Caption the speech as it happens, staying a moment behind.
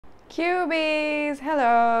Cubies,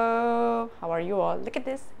 hello. How are you all? Look at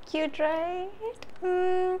this, cute, right?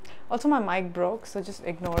 Also, my mic broke, so just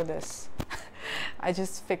ignore this. I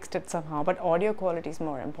just fixed it somehow, but audio quality is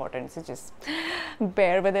more important, so just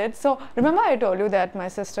bear with it. So remember I told you that my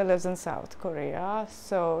sister lives in South Korea,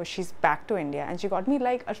 so she's back to India and she got me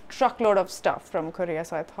like a truckload of stuff from Korea,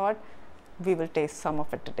 so I thought we will taste some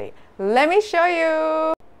of it today. Let me show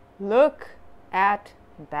you. Look at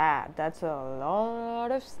that. That's a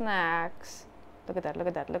lot of snacks. Look at that, look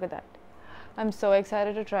at that, look at that. I'm so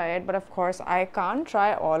excited to try it, but of course I can't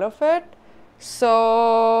try all of it,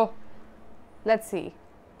 so let's see.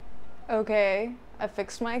 Okay, I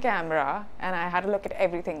fixed my camera and I had to look at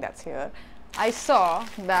everything that's here. I saw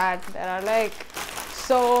that there are like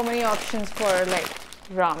so many options for like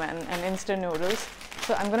ramen and instant noodles,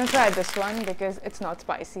 so I'm gonna try this one because it's not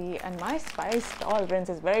spicy and my spice tolerance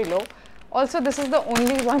is very low. Also, this is the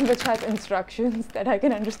only one which has instructions that I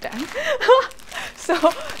can understand. So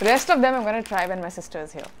rest of them I'm gonna try when my sister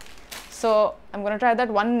is here. So I'm gonna try that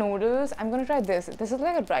one noodles. I'm gonna try this. This is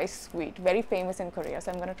like a rice sweet, very famous in Korea. So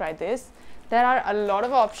I'm gonna try this. There are a lot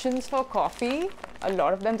of options for coffee. A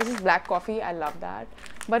lot of them. This is black coffee. I love that.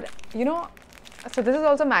 But you know, so this is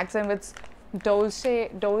also Maxim. It's dolce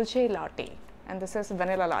latte, and this is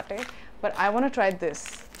vanilla latte. But I wanna try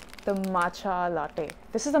this, the matcha latte.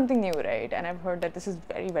 This is something new, right? And I've heard that this is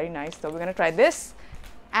very, very nice. So we're gonna try this,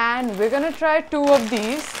 and we're gonna try two of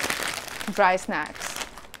these dry snacks.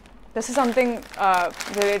 This is something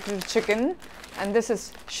related to chicken, and this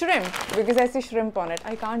is shrimp because I see shrimp on it.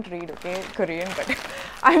 I can't read, okay, Korean, but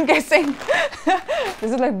I'm guessing.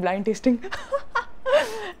 This is like blind tasting.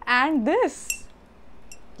 And this,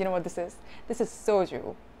 you know what this is? This is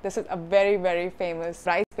Soju. This is a very, very famous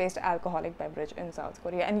rice-based alcoholic beverage in South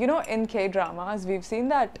Korea. And you know, in K-dramas, we've seen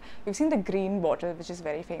the green bottle, which is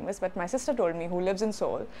very famous. But my sister told me, who lives in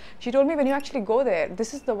Seoul, she told me when you actually go there,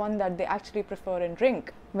 this is the one that they actually prefer and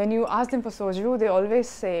drink. When you ask them for soju, they always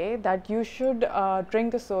say that you should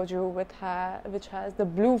drink the soju which has the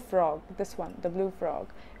blue frog. This one, the blue frog.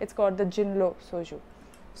 It's called the Jinlo soju.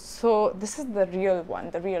 So this is the real one,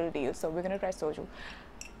 the real deal. So we're gonna try soju.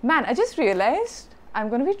 Man, I just realized I'm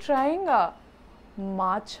going to be trying a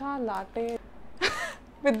matcha latte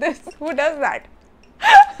with this. Who does that?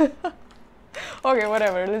 Okay,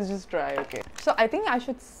 whatever. Let's just try. Okay. So I think I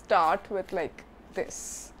should start with like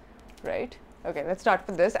this, right? Okay, let's start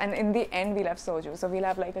with this. And in the end, we'll have soju. So we'll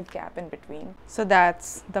have like a gap in between. So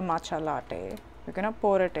that's the matcha latte. We're going to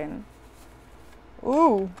pour it in.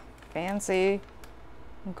 Ooh, fancy.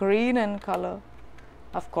 Green in color,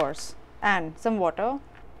 of course. And some water.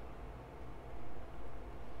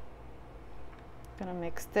 Gonna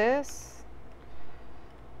mix this.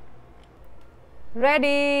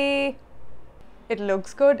 Ready! It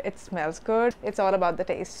looks good, it smells good. It's all about the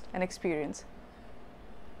taste and experience.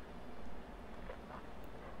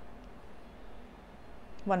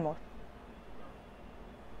 One more.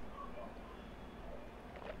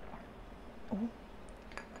 Oh,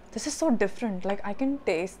 this is so different. Like I can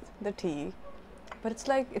taste the tea, but it's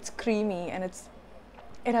like it's creamy and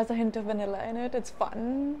it has a hint of vanilla in it. It's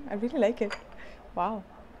fun. I really like it. Wow.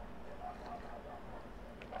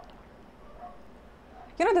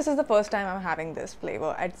 You know, this is the first time I'm having this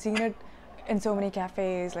flavor. I'd seen it in so many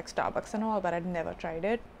cafes like Starbucks and all, but I'd never tried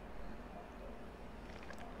it.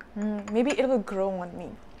 Maybe it will grow on me.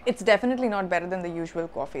 It's definitely not better than the usual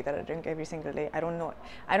coffee that I drink every single day. I don't know.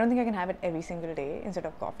 I don't think I can have it every single day instead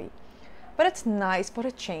of coffee. But it's nice for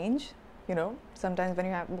a change, you know. Sometimes when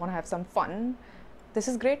you want to have some fun, this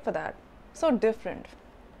is great for that. So different.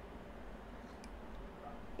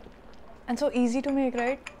 And so easy to make,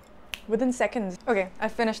 right? Within seconds. Okay, I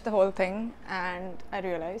finished the whole thing and I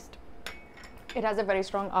realized it has a very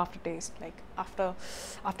strong aftertaste. Like after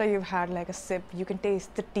you've had like a sip, you can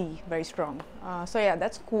taste the tea very strong. So yeah,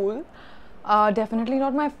 that's cool. Definitely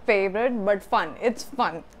not my favorite, but fun. It's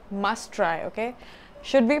fun. Must try, okay?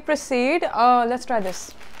 Should we proceed? Let's try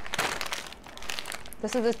this.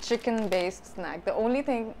 This is a chicken-based snack. The only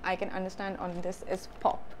thing I can understand on this is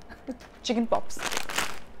pop. Chicken pops.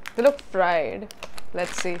 They look fried.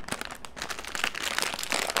 Let's see.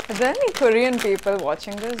 Is there any Korean people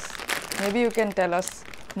watching this? Maybe you can tell us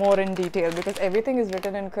more in detail because everything is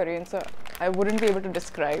written in Korean, so I wouldn't be able to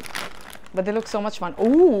describe. But they look so much fun.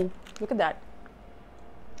 Ooh, look at that.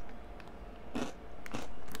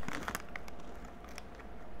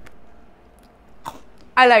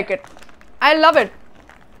 I like it. I love it.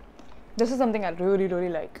 This is something I really, really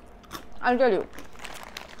like. I'll tell you.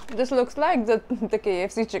 This looks like the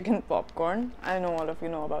KFC chicken popcorn. I know all of you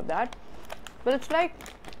know about that. But it's like,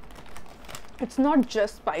 it's not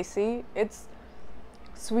just spicy, it's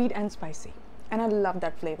sweet and spicy, and I love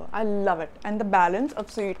that flavor. I love it, and the balance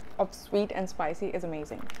of sweet and spicy is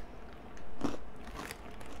amazing.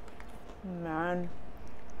 Man,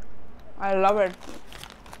 I love it.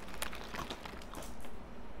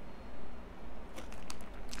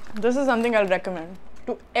 This is something I'll recommend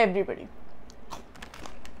to everybody.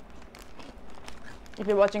 If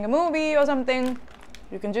you're watching a movie or something,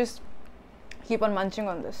 you can just keep on munching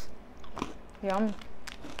on this. Yum.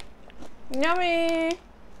 Yummy.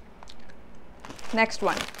 Next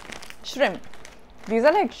one, shrimp. These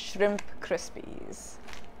are like shrimp crispies.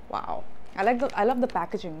 Wow. I love the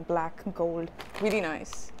packaging, black, gold, really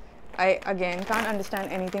nice. I again can't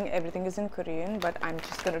understand anything. Everything is in Korean, but I'm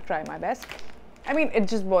just gonna try my best. I mean, it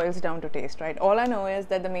just boils down to taste, right? All I know is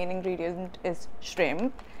that the main ingredient is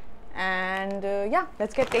shrimp, and yeah,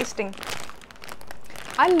 let's get tasting.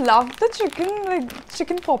 I love the chicken, like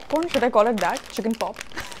chicken popcorn. Should I call it that? Chicken pop.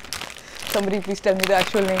 Somebody please tell me the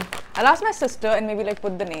actual name. I'll ask my sister and maybe like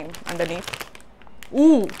put the name underneath.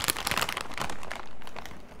 Ooh.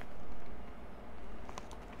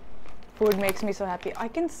 Food makes me so happy. I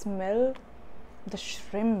can smell the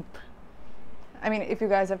shrimp. I mean, if you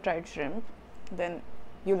guys have tried shrimp, then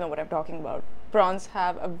you'll know what I'm talking about. Prawns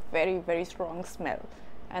have a very, very strong smell.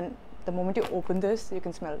 And the moment you open this, you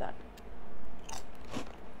can smell that.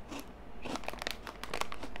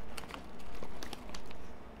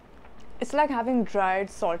 It's like having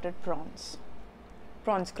dried salted prawns.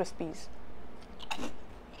 Prawns crispies.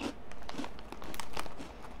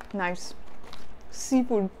 Nice.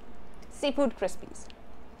 Seafood crispies.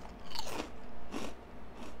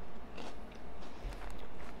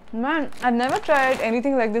 Man, I've never tried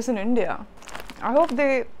anything like this in India. I hope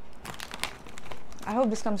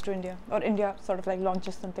this comes to India, or India sort of like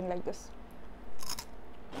launches something like this.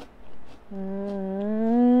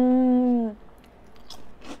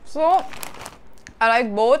 So I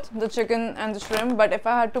like both the chicken and the shrimp, but if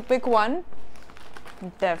I had to pick one,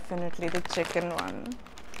 definitely the chicken one.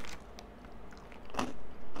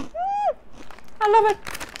 I love it.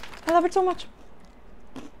 I love it so much.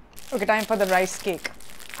 Okay, time for the rice cake.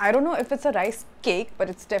 I don't know if it's a rice cake, but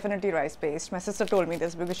it's definitely rice based. My sister told me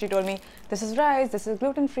this because she told me this is rice, this is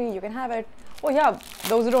gluten free, you can have it. Oh yeah,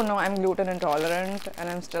 those who don't know, I'm gluten intolerant and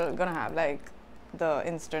I'm still gonna have like the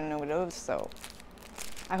instant noodles, so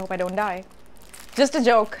I hope I don't die. Just a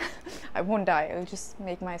joke. I won't die. It'll just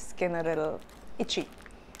make my skin a little itchy.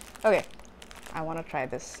 Okay, I want to try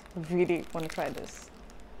this. Really want to try this.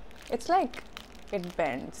 It's like it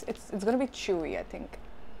bends. It's gonna be chewy, I think.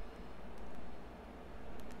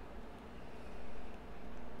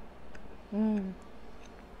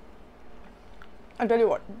 I'll tell you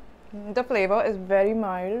what. The flavor is very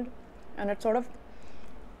mild, and it sort of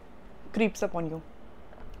creeps up on you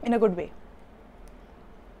in a good way.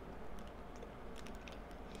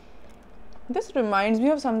 This reminds me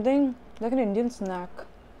of something like an Indian snack,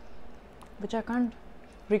 which I can't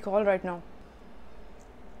recall right now.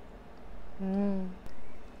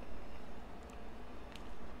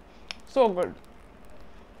 So good.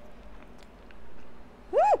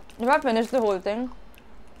 If I finish the whole thing,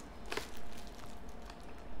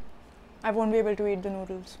 I won't be able to eat the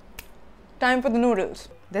noodles. Time for the noodles.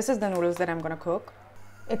 This is the noodles that I'm gonna cook.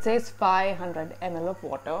 It says 500 ml of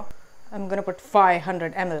water. I'm gonna put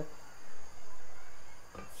 500 ml.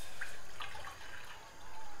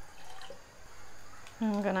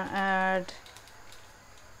 I'm gonna add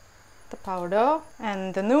the powder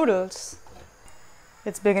and the noodles.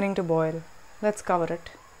 It's beginning to boil. Let's cover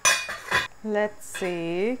it. Let's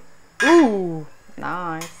see. Ooh,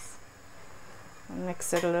 nice.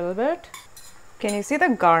 Mix it a little bit. Can you see the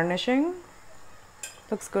garnishing?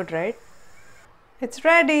 Looks good, right? It's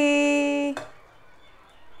ready.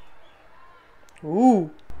 Ooh,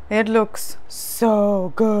 it looks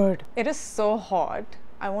so good. It is so hot.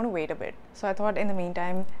 I want to wait a bit. So I thought in the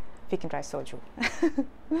meantime, we can try soju.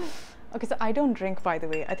 Okay, so I don't drink, by the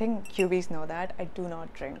way. I think Cubies know that. I do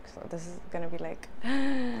not drink. So this is gonna be like,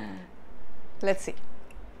 let's see.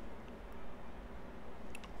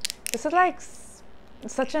 This is like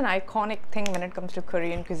such an iconic thing when it comes to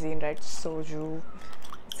Korean cuisine, right? Soju.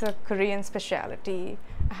 It's a Korean specialty.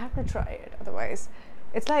 I have to try it, otherwise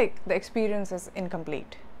it's like the experience is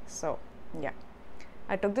incomplete. So yeah,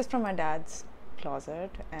 I took this from my dad's closet,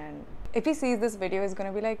 and if he sees this video, he's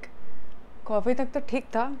gonna be like, coffee tak to theek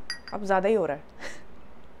tha, ab zyada hi ho raha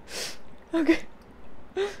hai. Okay.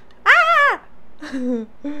 Ah!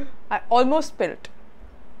 I almost spilled.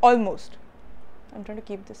 Almost. I'm trying to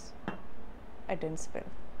keep this. I didn't spill.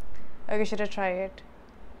 Okay, should I try it?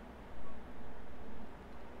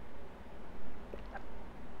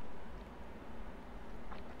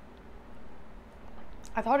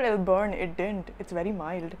 I thought it'll burn. It didn't. It's very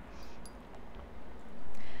mild.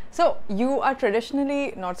 So you are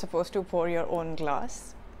traditionally not supposed to pour your own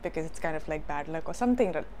glass because it's kind of like bad luck or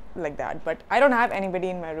something like that. But I don't have anybody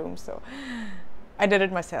in my room, so I did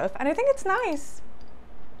it myself, and I think it's nice.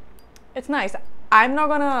 It's nice. I'm not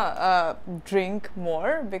gonna drink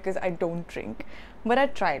more because I don't drink, but I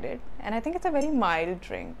tried it, and I think it's a very mild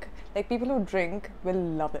drink. Like, people who drink will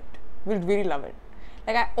love it. Will really love it.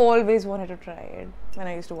 Like, I always wanted to try it when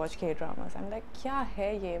I used to watch K-dramas. I'm like, kya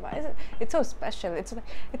hai ye? Why is it? It's so special. It's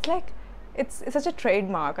such a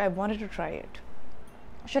trademark. I wanted to try it.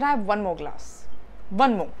 Should I have one more glass?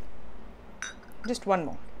 One more. Just one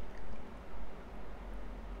more.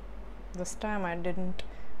 This time I didn't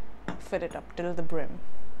fill it up till the brim.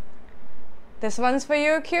 This one's for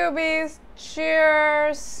you, Cubies.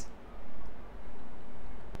 Cheers.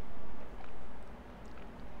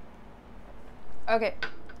 Okay,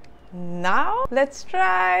 now let's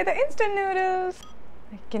try the instant noodles.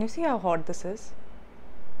 Can you see how hot this is?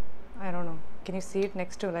 I don't know. Can you see it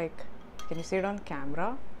next to, like, can you see it on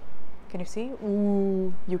camera? Can you see?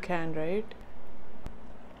 Ooh, you can, right?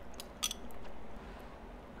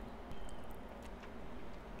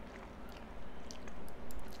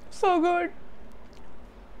 So good.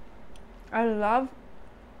 I love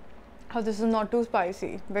how this is not too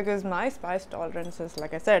spicy because my spice tolerance is,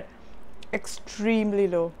 like I said, extremely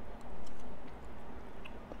low.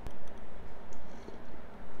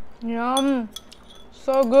 Yum,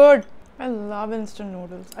 so good. I love instant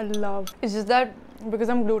noodles. I love. It's just that because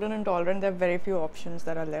I'm gluten intolerant, there are very few options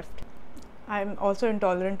that are left. I'm also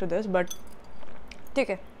intolerant to this, but ठीक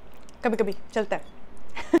है, कभी कभी चलता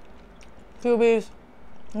है. Cubies,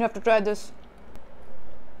 you have to try this.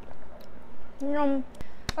 Yum.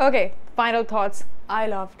 Okay, final thoughts. I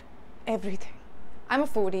loved everything. I'm a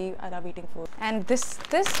foodie. I love eating food, and this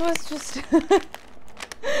was just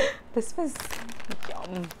this was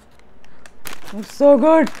yum. So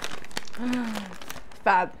good.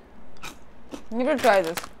 Fab. You should try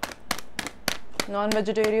this.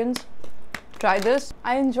 Non-vegetarians, try this.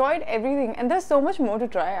 I enjoyed everything, and there's so much more to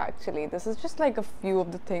try actually. This is just like a few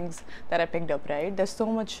of the things that I picked up, right? There's so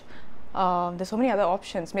much. There's so many other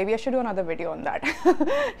options. Maybe I should do another video on that.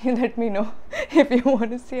 You let me know if you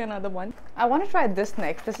want to see another one. I want to try this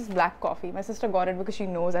next. This is black coffee. My sister got it because she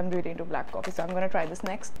knows I'm really into black coffee, so I'm going to try this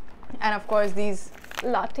next. And of course these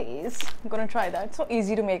lattes, I'm going to try that. It's so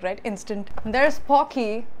easy to make, right? Instant. There's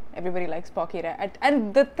Pocky. Everybody likes Pocky, right?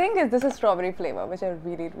 And the thing is, this is strawberry flavor, which I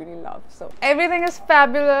really, really love. So everything is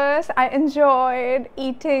fabulous. I enjoyed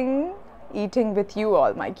eating with you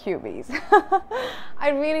all, my Cubies. I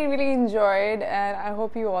really, really enjoyed, and I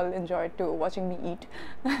hope you all enjoyed too, watching me eat.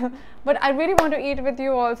 But I really want to eat with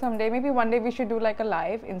you all someday. Maybe one day we should do like a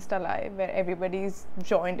live, Insta live, where everybody's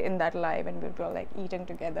joined in that live and we'll be all like eating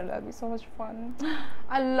together. That'll be so much fun.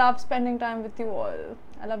 I love spending time with you all.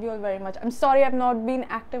 I love you all very much. I'm sorry I've not been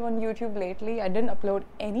active on YouTube lately. I didn't upload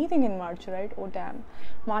anything in March, right? Oh damn.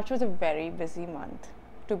 March was a very busy month,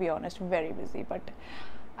 to be honest, very busy, but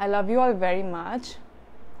I love you all very much.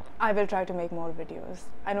 I will try to make more videos.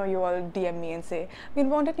 I know you all DM me and say, we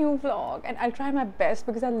want a new vlog, and I'll try my best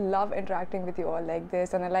because I love interacting with you all like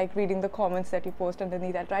this, and I like reading the comments that you post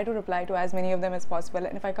underneath. I try to reply to as many of them as possible,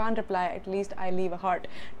 and if I can't reply, at least I leave a heart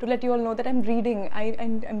to let you all know that I'm reading.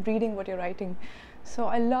 I'm reading what you're writing. So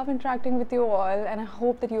I love interacting with you all, and I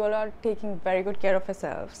hope that you all are taking very good care of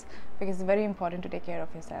yourselves, because it's very important to take care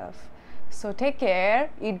of yourself. So take care,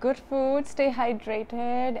 eat good food, stay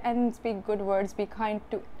hydrated, and speak good words. Be kind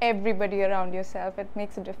to everybody around yourself. It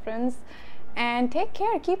makes a difference. And take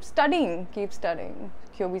care, keep studying, keep studying.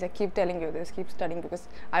 Cubies, I keep telling you this, keep studying, because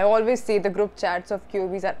I always see the group chats of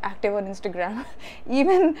Cubies are active on Instagram,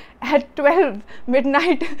 even at 12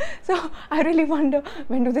 midnight. So I really wonder,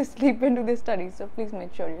 when do they sleep, when do they study? So please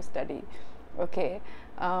make sure you study, okay?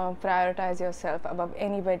 Prioritize yourself above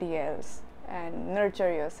anybody else. And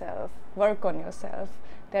nurture yourself, work on yourself.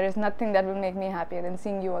 There is nothing that will make me happier than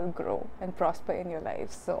seeing you all grow and prosper in your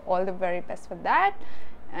lives. So all the very best for that.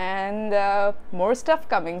 And more stuff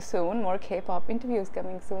coming soon, more K-pop interviews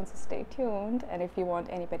coming soon, so stay tuned. And if you want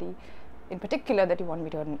anybody in particular that you want me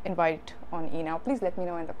to invite on now, please let me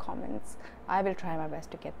know in the comments. I will try my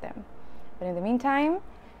best to get them. But in the meantime,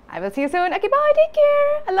 I will see you soon. Okay, bye, take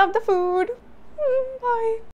care. I love the food. Bye.